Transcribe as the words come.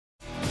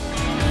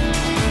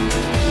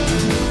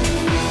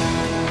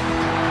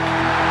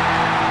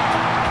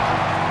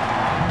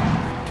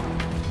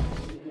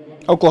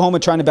Oklahoma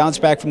trying to bounce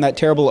back from that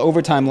terrible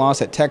overtime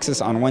loss at Texas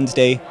on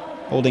Wednesday,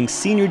 holding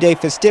Senior Day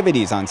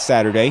festivities on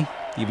Saturday,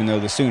 even though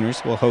the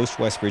Sooners will host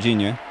West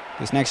Virginia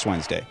this next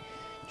Wednesday.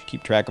 Did you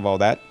keep track of all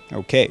that?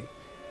 Okay.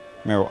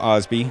 Romero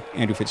Osby,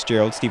 Andrew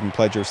Fitzgerald, Stephen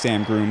Pledger,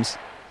 Sam Grooms,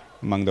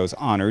 among those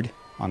honored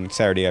on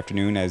Saturday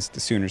afternoon as the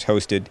Sooners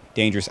hosted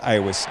dangerous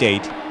Iowa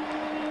State.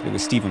 It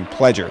was Stephen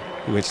Pledger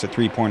who hits the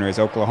three-pointer as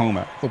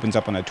Oklahoma opens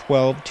up on a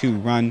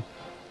 12-2 run.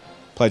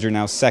 Pledger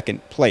now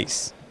second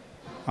place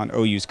on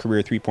OU's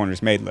career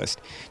three-pointers made list.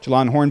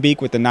 Jalon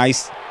Hornbeek with a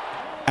nice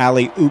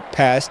alley-oop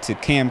pass to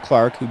Cam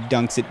Clark, who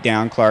dunks it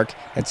down. Clark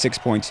had 6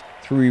 points,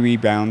 3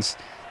 rebounds.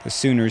 The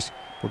Sooners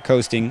were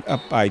coasting up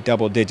by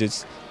double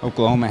digits.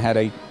 Oklahoma had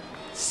a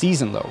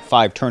season-low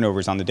 5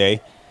 turnovers on the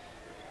day.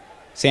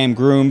 Sam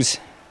Grooms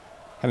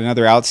had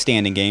another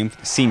outstanding game.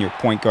 The senior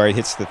point guard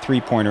hits the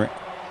three-pointer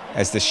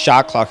as the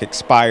shot clock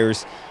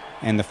expires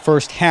and the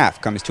first half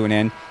comes to an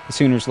end. The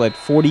Sooners led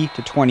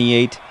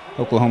 40-28.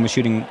 Oklahoma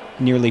shooting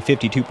nearly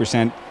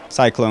 52%.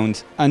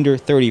 Cyclones under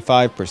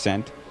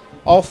 35%.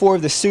 All 4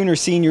 of the Sooner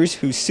seniors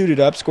who suited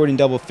up scored in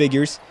double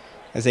figures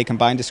as they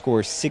combined to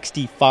score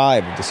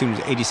 65 of the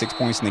Sooners' 86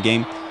 points in the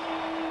game.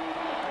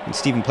 When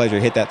Stephen Pledger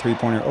hit that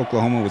three-pointer,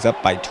 Oklahoma was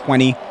up by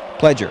 20.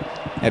 Pledger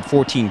had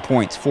 14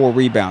 points, 4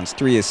 rebounds,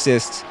 3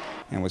 assists,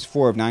 and was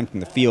 4 of 9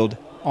 from the field.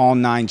 All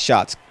 9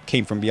 shots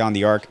came from beyond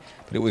the arc,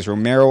 but it was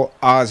Romero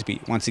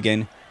Osby, once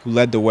again, who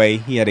led the way.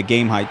 He had a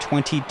game-high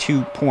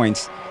 22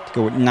 points to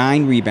go with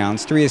 9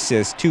 rebounds, 3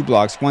 assists, 2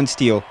 blocks, 1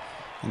 steal.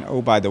 And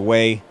oh, by the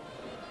way,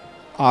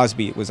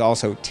 Osby was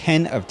also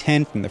 10 of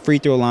 10 from the free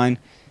throw line.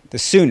 The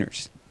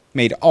Sooners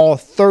made all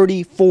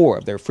 34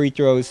 of their free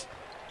throws.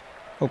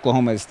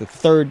 Oklahoma is the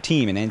 3rd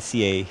team in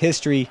NCAA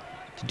history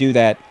to do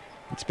that.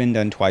 It's been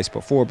done twice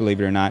before, believe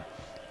it or not.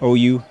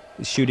 OU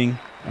is shooting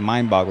a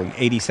mind-boggling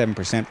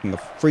 87% from the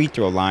free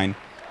throw line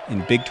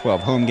in Big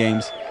 12 home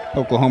games.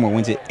 Oklahoma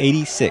wins it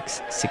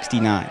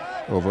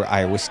 86-69 over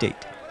Iowa State.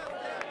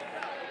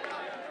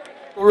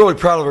 We're really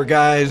proud of our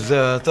guys.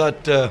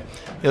 Thought their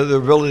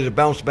ability to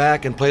bounce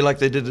back and play like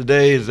they did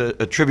today is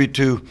a tribute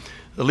to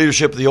the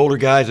leadership of the older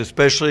guys,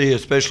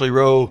 especially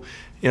Rowe.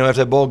 You know,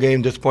 after that ball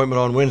game disappointment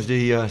on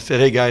Wednesday,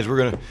 said, "Hey guys, we're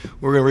gonna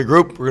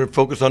regroup. We're gonna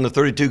focus on the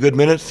 32 good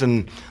minutes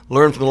and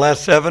learn from the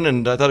last 7."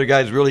 And I thought the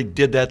guys really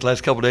did that the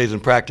last couple of days in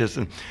practice.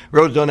 And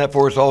Rowe's done that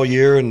for us all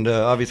year. And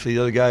obviously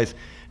the other guys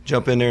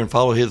jump in there and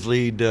follow his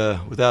lead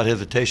without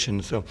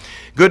hesitation. So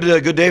good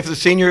day for the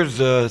seniors.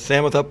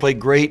 Sam I thought played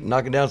great,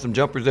 knocking down some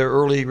jumpers there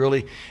early.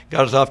 Really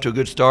got us off to a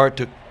good start.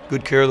 Took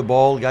good care of the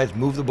ball. The guys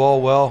moved the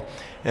ball well,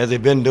 as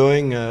they've been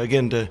doing.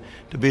 Again, to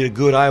beat a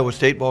good Iowa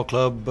State ball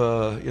club,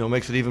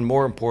 makes it even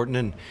more important,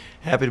 and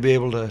happy to be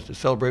able to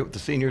celebrate with the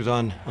seniors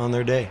on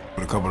their day.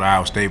 A couple of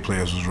Iowa State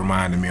players was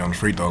reminding me on the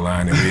free throw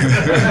line that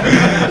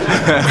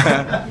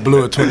we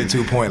blew a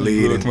 22-point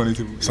lead.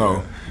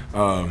 So,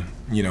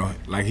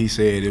 like he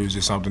said, it was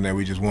just something that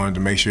we just wanted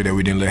to make sure that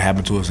we didn't let it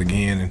happen to us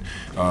again.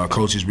 And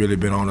coach has really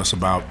been on us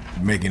about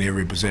making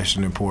every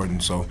possession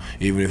important. So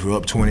even if we're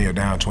up 20 or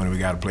down 20, we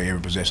got to play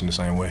every possession the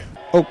same way.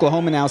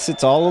 Oklahoma now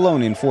sits all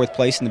alone in 4th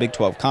place in the Big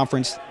 12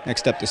 Conference.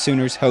 Next up, the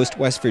Sooners host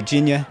West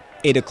Virginia,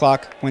 8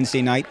 o'clock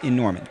Wednesday night in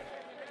Norman.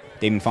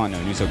 Damon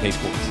Fontenot, News OK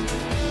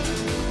Sports.